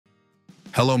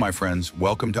Hello, my friends.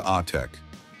 Welcome to AhTech.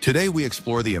 Today, we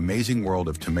explore the amazing world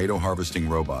of tomato harvesting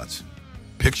robots.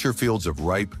 Picture fields of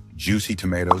ripe, juicy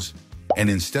tomatoes, and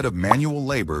instead of manual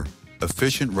labor,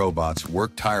 efficient robots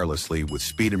work tirelessly with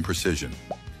speed and precision.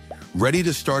 Ready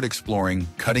to start exploring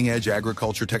cutting-edge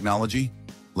agriculture technology?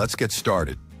 Let's get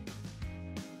started.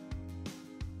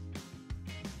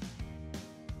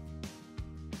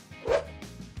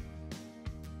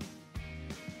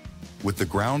 With the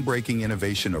groundbreaking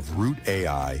innovation of Root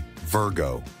AI,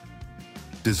 Virgo.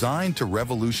 Designed to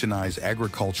revolutionize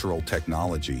agricultural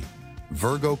technology,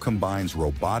 Virgo combines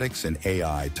robotics and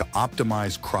AI to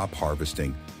optimize crop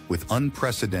harvesting with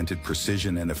unprecedented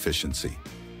precision and efficiency.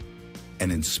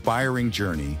 An inspiring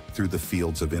journey through the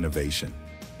fields of innovation.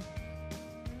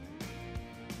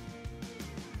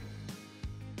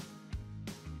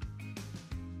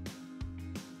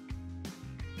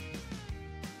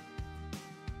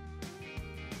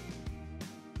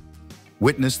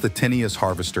 Witness the Tinius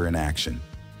harvester in action,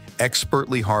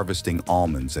 expertly harvesting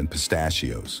almonds and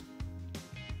pistachios.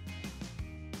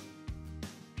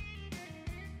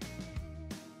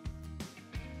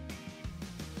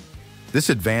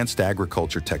 This advanced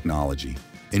agriculture technology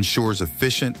ensures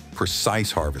efficient,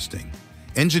 precise harvesting,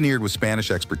 engineered with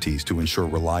Spanish expertise to ensure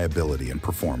reliability and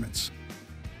performance.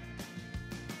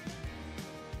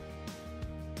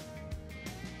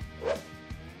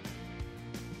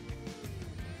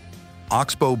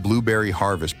 Oxbow Blueberry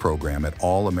Harvest Program at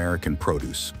All American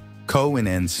Produce, Co. in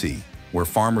NC, where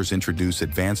farmers introduce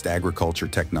advanced agriculture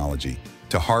technology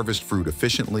to harvest fruit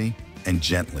efficiently and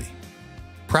gently.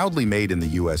 Proudly made in the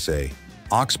USA,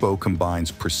 Oxbow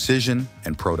combines precision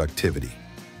and productivity.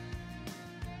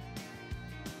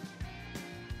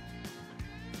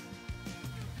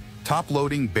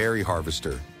 Top-loading berry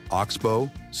harvester, Oxbow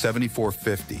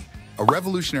 7450, a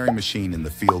revolutionary machine in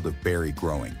the field of berry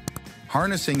growing.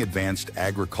 Harnessing advanced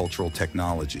agricultural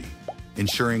technology,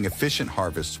 ensuring efficient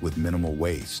harvests with minimal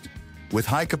waste, with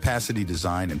high-capacity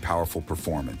design and powerful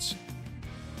performance.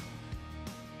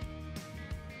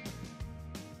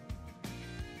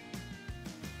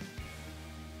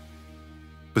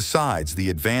 Besides the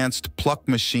advanced pluck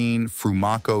machine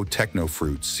Frumaco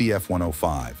Technofruit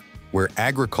CF105, where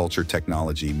agriculture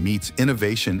technology meets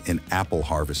innovation in apple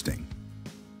harvesting.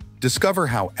 Discover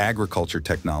how agriculture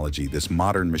technology, this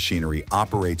modern machinery,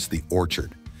 operates the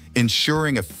orchard,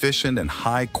 ensuring efficient and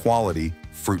high-quality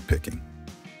fruit picking.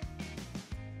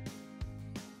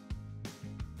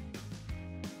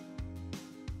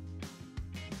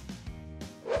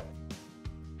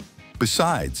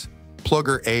 Besides,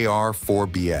 Plugger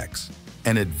AR4BX,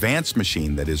 an advanced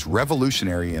machine that is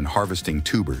revolutionary in harvesting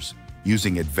tubers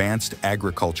using advanced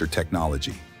agriculture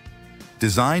technology.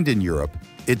 Designed in Europe,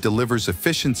 it delivers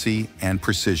efficiency and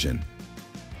precision.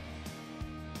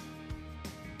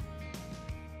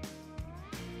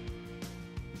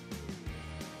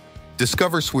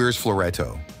 Discover Sweers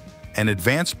Floretto, an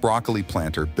advanced broccoli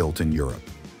planter built in Europe.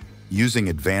 Using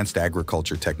advanced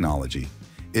agriculture technology,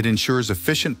 it ensures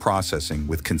efficient processing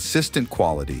with consistent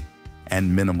quality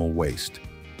and minimal waste.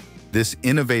 This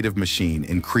innovative machine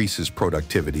increases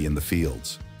productivity in the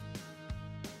fields.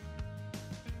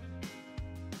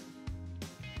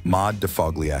 Mod de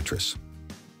Fogliatris.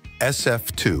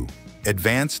 SF2,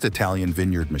 Advanced Italian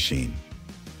Vineyard Machine.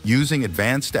 Using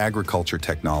advanced agriculture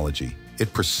technology,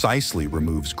 it precisely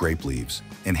removes grape leaves,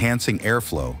 enhancing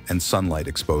airflow and sunlight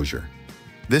exposure.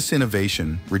 This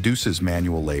innovation reduces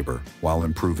manual labor while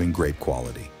improving grape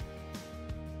quality.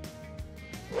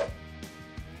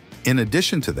 In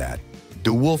addition to that,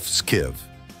 De Wolf Skiv,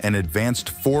 an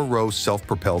advanced 4-row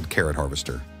self-propelled carrot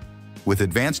harvester. With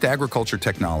advanced agriculture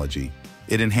technology,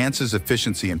 it enhances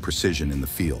efficiency and precision in the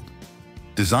field.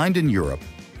 Designed in Europe,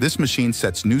 this machine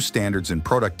sets new standards in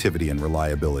productivity and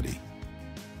reliability.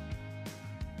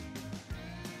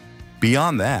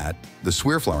 Beyond that, the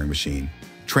Sweer flowering machine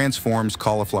transforms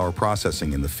cauliflower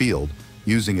processing in the field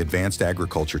using advanced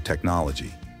agriculture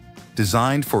technology.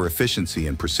 Designed for efficiency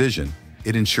and precision,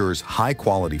 it ensures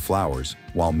high-quality flowers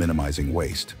while minimizing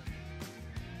waste.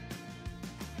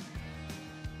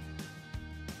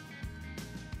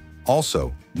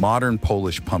 Also, modern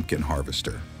Polish pumpkin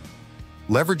harvester.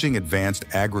 Leveraging advanced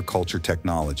agriculture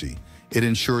technology, it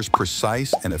ensures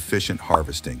precise and efficient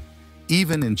harvesting,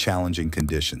 even in challenging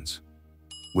conditions.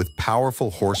 With powerful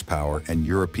horsepower and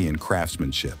European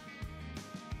craftsmanship.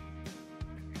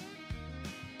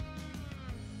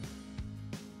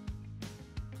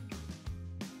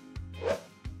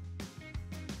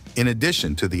 In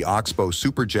addition to the Oxbow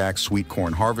Superjack sweet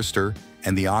corn harvester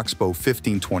and the Oxbow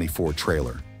 1524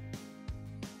 trailer.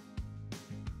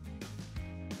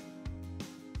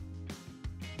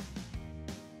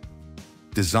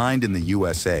 Designed in the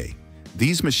USA,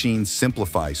 these machines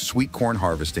simplify sweet corn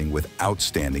harvesting with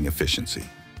outstanding efficiency.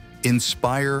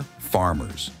 Inspire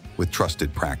farmers with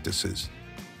trusted practices.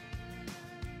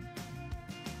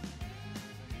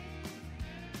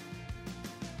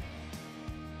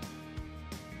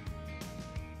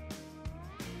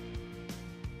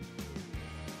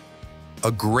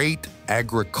 A great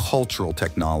agricultural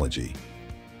technology.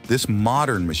 This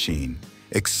modern machine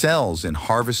excels in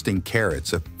harvesting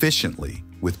carrots efficiently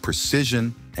with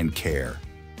precision and care.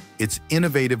 Its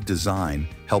innovative design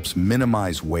helps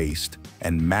minimize waste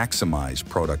and maximize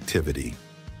productivity.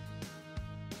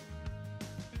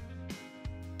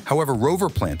 However, rover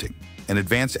planting, an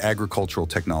advanced agricultural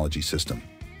technology system.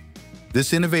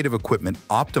 This innovative equipment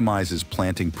optimizes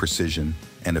planting precision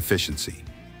and efficiency,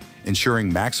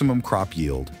 ensuring maximum crop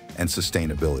yield and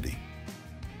sustainability.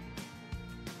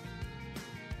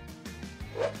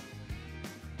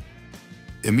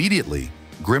 Immediately,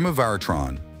 Grimme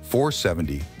Varatron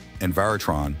 470 and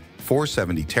Varatron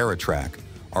 470 TerraTrack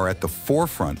are at the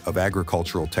forefront of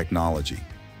agricultural technology.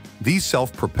 These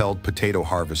self-propelled potato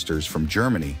harvesters from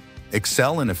Germany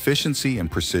excel in efficiency and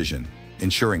precision,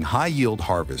 ensuring high-yield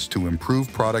harvest to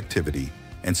improve productivity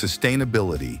and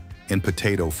sustainability in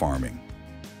potato farming.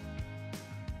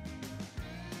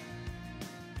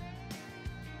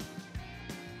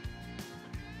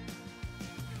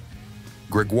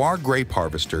 Gregoire Grape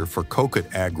Harvester for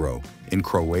Cocut Agro in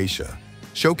Croatia,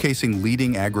 showcasing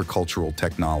leading agricultural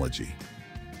technology.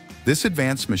 This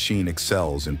advanced machine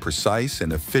excels in precise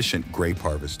and efficient grape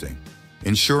harvesting,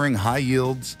 ensuring high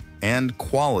yields and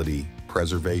quality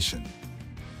preservation.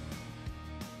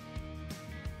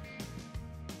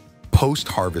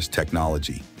 Post-harvest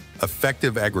technology,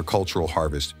 effective agricultural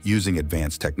harvest using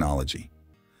advanced technology.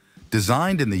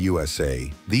 Designed in the USA,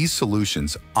 these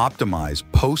solutions optimize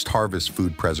post-harvest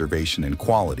food preservation and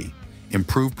quality,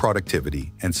 improve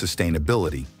productivity and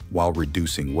sustainability while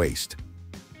reducing waste.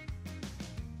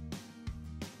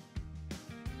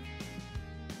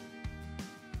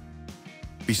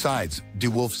 Besides,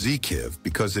 DeWolf Zkiv,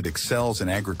 because it excels in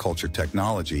agriculture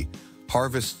technology,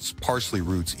 harvests parsley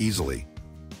roots easily.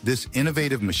 This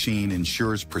innovative machine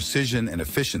ensures precision and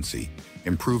efficiency,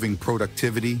 improving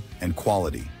productivity and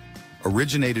quality.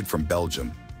 Originated from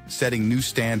Belgium, setting new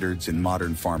standards in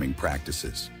modern farming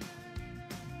practices.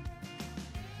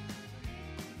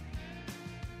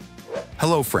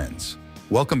 Hello friends,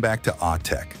 welcome back to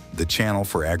AhTech, the channel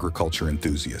for agriculture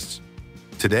enthusiasts.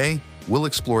 Today, we'll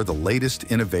explore the latest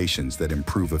innovations that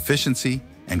improve efficiency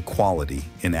and quality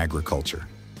in agriculture.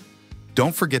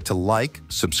 Don't forget to like,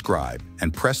 subscribe,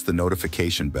 and press the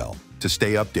notification bell to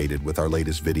stay updated with our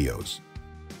latest videos.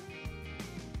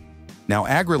 Now,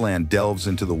 Agriland delves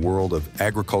into the world of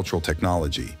agricultural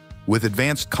technology with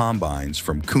advanced combines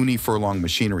from Cooney Furlong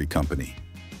Machinery Company.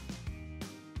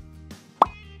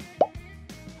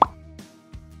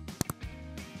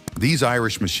 These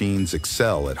Irish machines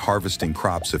excel at harvesting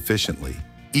crops efficiently,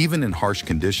 even in harsh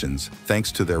conditions,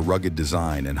 thanks to their rugged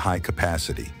design and high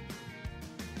capacity.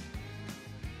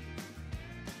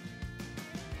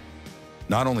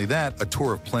 Not only that, a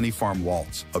tour of Plenty Farm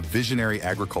Waltz, a visionary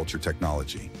agriculture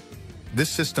technology. This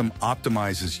system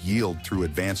optimizes yield through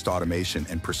advanced automation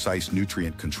and precise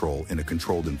nutrient control in a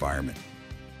controlled environment.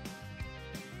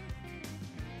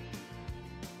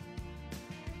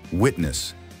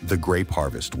 Witness the grape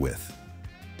harvest with.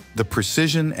 The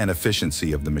precision and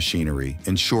efficiency of the machinery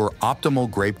ensure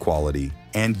optimal grape quality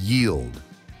and yield,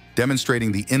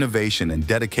 demonstrating the innovation and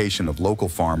dedication of local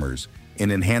farmers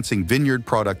in enhancing vineyard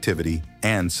productivity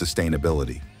and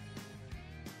sustainability.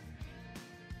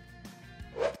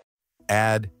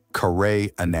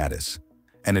 AhTech Anatis,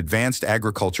 an advanced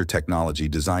agriculture technology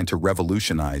designed to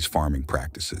revolutionize farming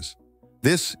practices.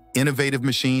 This innovative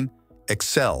machine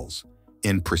excels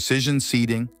in precision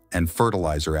seeding and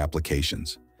fertilizer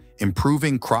applications,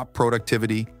 improving crop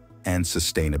productivity and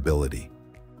sustainability.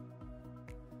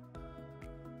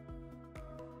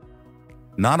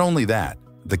 Not only that,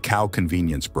 the Cow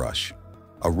Convenience Brush,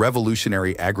 a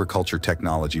revolutionary agriculture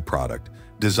technology product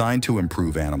designed to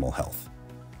improve animal health.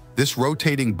 This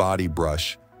rotating body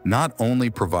brush not only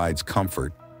provides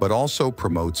comfort, but also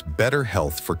promotes better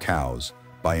health for cows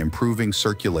by improving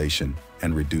circulation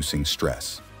and reducing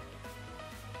stress.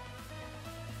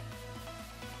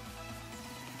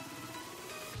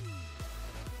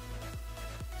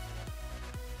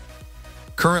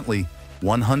 Currently,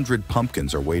 100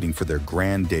 pumpkins are waiting for their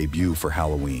grand debut for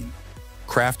Halloween,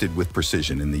 crafted with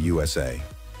precision in the USA.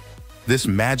 This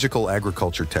magical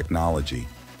agriculture technology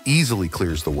easily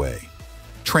clears the way,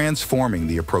 transforming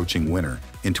the approaching winter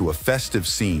into a festive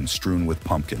scene strewn with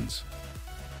pumpkins.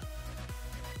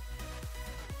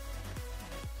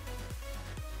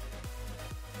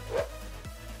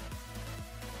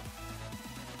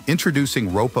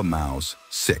 Introducing revolutionize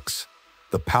 6,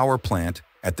 the power plant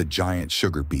at the giant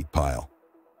sugar beet pile.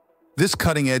 This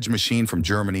cutting-edge machine from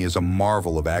Germany is a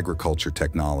marvel of agriculture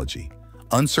technology,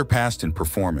 unsurpassed in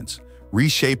performance,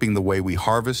 reshaping the way we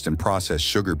harvest and process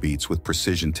sugar beets with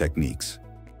precision techniques.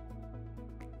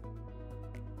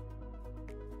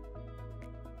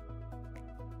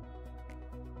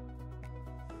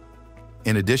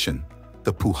 In addition,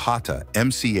 the Puhata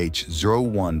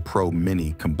MCH01 Pro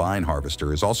Mini Combine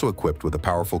Harvester is also equipped with a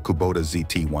powerful Kubota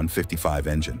ZT155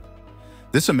 engine.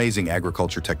 This amazing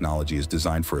agriculture technology is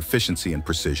designed for efficiency and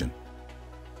precision.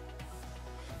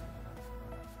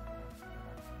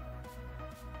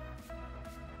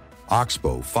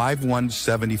 Oxbow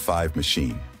 5175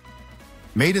 machine.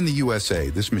 Made in the USA,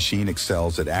 this machine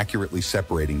excels at accurately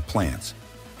separating plants,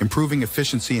 improving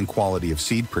efficiency and quality of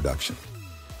seed production.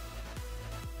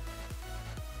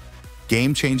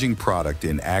 Game-changing product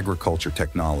in agriculture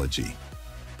technology.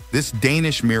 This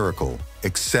Danish miracle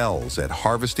excels at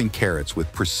harvesting carrots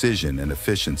with precision and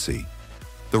efficiency.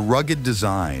 The rugged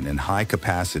design and high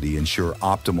capacity ensure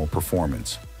optimal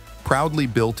performance. Proudly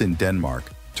built in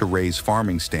Denmark to raise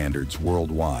farming standards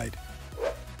worldwide.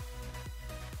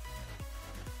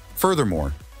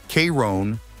 Furthermore,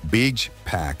 K-Roan Big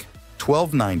Pack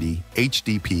 1290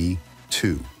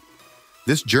 HDP-2.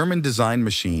 This German design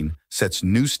machine sets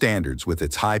new standards with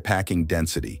its high packing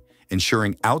density,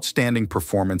 ensuring outstanding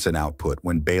performance and output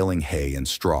when baling hay and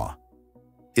straw.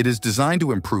 It is designed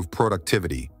to improve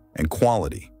productivity and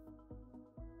quality.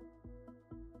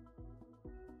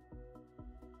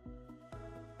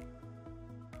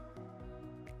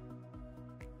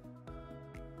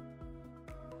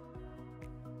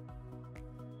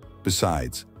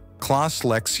 Besides, Class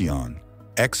Lexion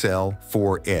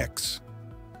XL4X.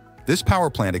 This power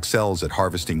plant excels at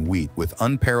harvesting wheat with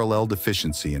unparalleled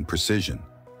efficiency and precision.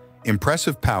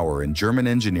 Impressive power and German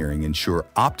engineering ensure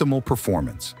optimal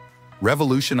performance,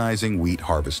 revolutionizing wheat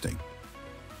harvesting.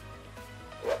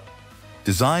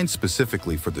 Designed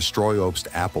specifically for the Streuobst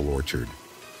apple orchard.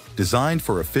 Designed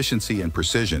for efficiency and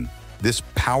precision, this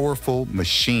powerful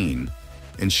machine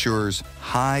ensures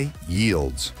high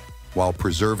yields while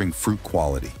preserving fruit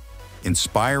quality,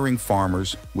 inspiring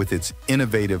farmers with its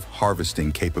innovative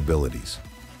harvesting capabilities.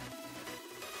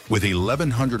 With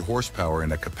 1,100 horsepower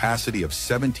and a capacity of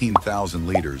 17,000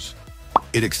 liters,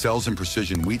 it excels in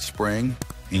precision wheat spraying,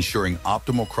 ensuring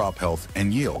optimal crop health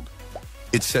and yield.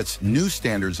 It sets new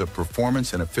standards of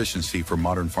performance and efficiency for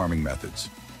modern farming methods.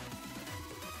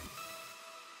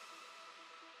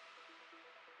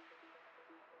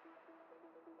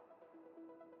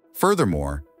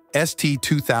 Furthermore,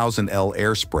 ST2000L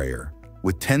air sprayer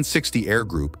with 1060 air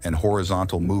group and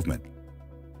horizontal movement.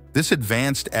 This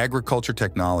advanced agriculture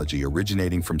technology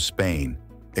originating from Spain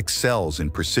excels in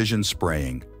precision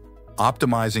spraying,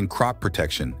 optimizing crop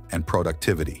protection and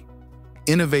productivity,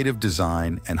 innovative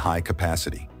design and high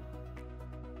capacity.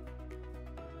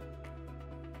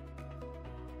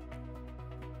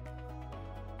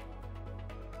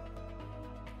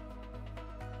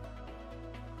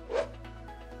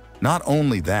 Not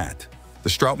only that, the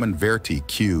Strautmann Verti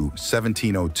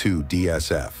Q1702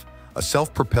 DSF, a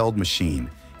self-propelled machine,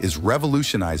 is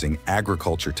revolutionizing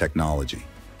agriculture technology.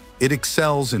 It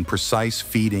excels in precise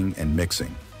feeding and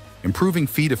mixing, improving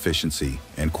feed efficiency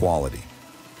and quality.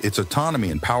 Its autonomy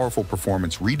and powerful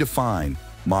performance redefine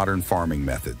modern farming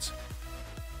methods.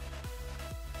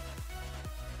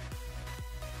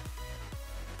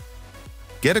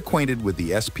 Get acquainted with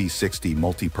the SP60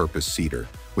 multi-purpose seeder,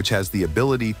 which has the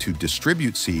ability to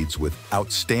distribute seeds with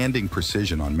outstanding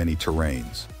precision on many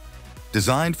terrains.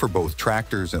 Designed for both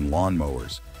tractors and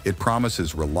lawnmowers, it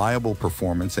promises reliable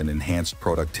performance and enhanced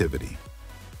productivity.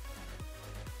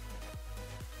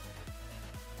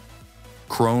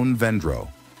 Krone Vendro,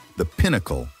 the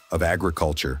pinnacle of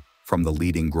agriculture from the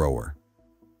leading grower.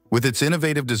 With its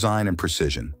innovative design and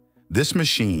precision, this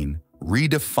machine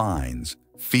redefines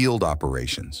field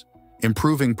operations,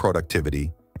 improving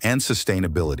productivity and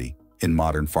sustainability in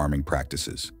modern farming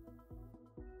practices.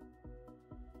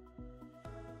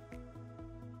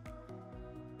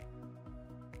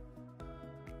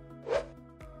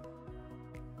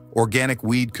 Organic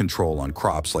weed control on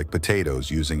crops like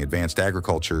potatoes using advanced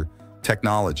agriculture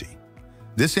technology.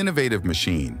 This innovative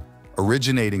machine,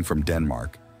 originating from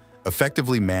Denmark,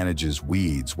 effectively manages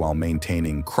weeds while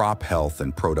maintaining crop health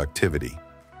and productivity.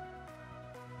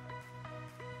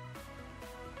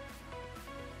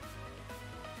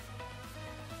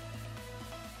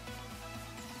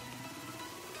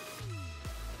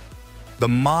 The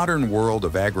modern world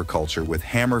of agriculture with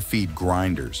hammer feed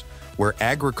grinders, where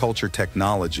agriculture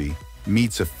technology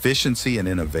meets efficiency and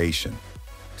innovation.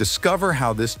 Discover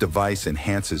how this device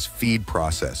enhances feed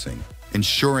processing,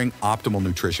 ensuring optimal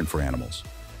nutrition for animals.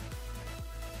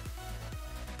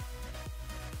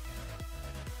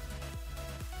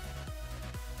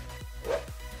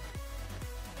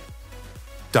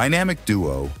 Dynamic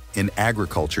Duo in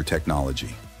agriculture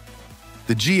technology.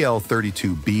 The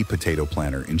GL32B potato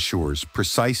planter ensures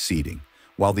precise seeding,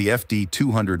 while the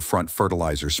FD200 front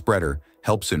fertilizer spreader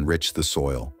helps enrich the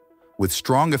soil. With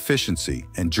strong efficiency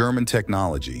and German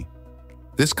technology,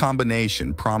 this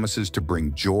combination promises to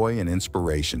bring joy and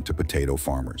inspiration to potato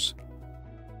farmers.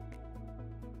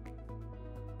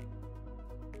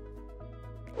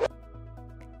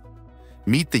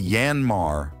 Meet the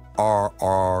Yanmar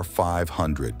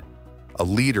RR500, a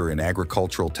leader in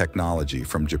agricultural technology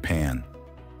from Japan.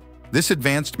 This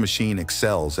advanced machine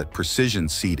excels at precision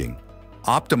seeding,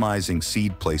 optimizing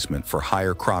seed placement for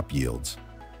higher crop yields.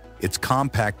 Its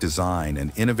compact design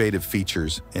and innovative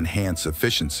features enhance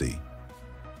efficiency.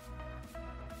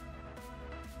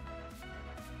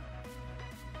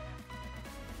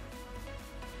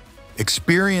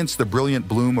 Experience the brilliant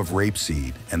bloom of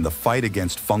rapeseed and the fight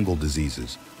against fungal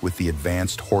diseases with the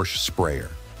advanced horse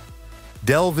sprayer.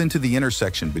 Delve into the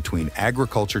intersection between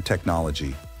agriculture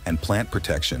technology and plant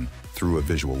protection through a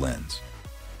visual lens.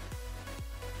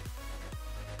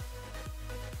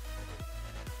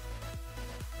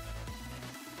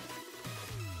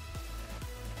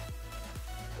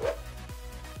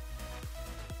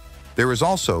 There is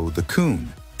also the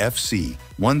Kuhn FC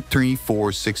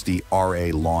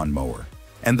 13460RA lawnmower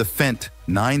and the Fendt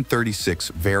 936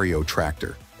 Vario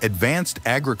tractor, advanced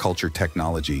agriculture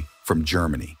technology from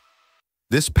Germany.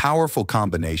 This powerful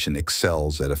combination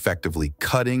excels at effectively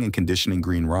cutting and conditioning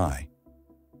green rye.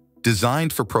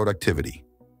 Designed for productivity.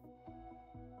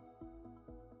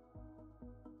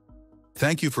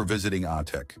 Thank you for visiting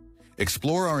AhTech.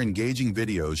 Explore our engaging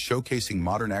videos showcasing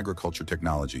modern agriculture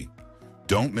technology.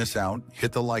 Don't miss out,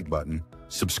 hit the like button,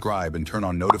 subscribe, and turn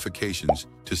on notifications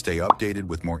to stay updated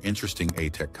with more interesting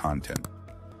AhTech content.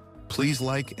 Please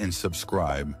like and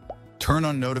subscribe. Turn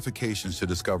on notifications to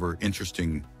discover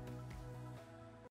interesting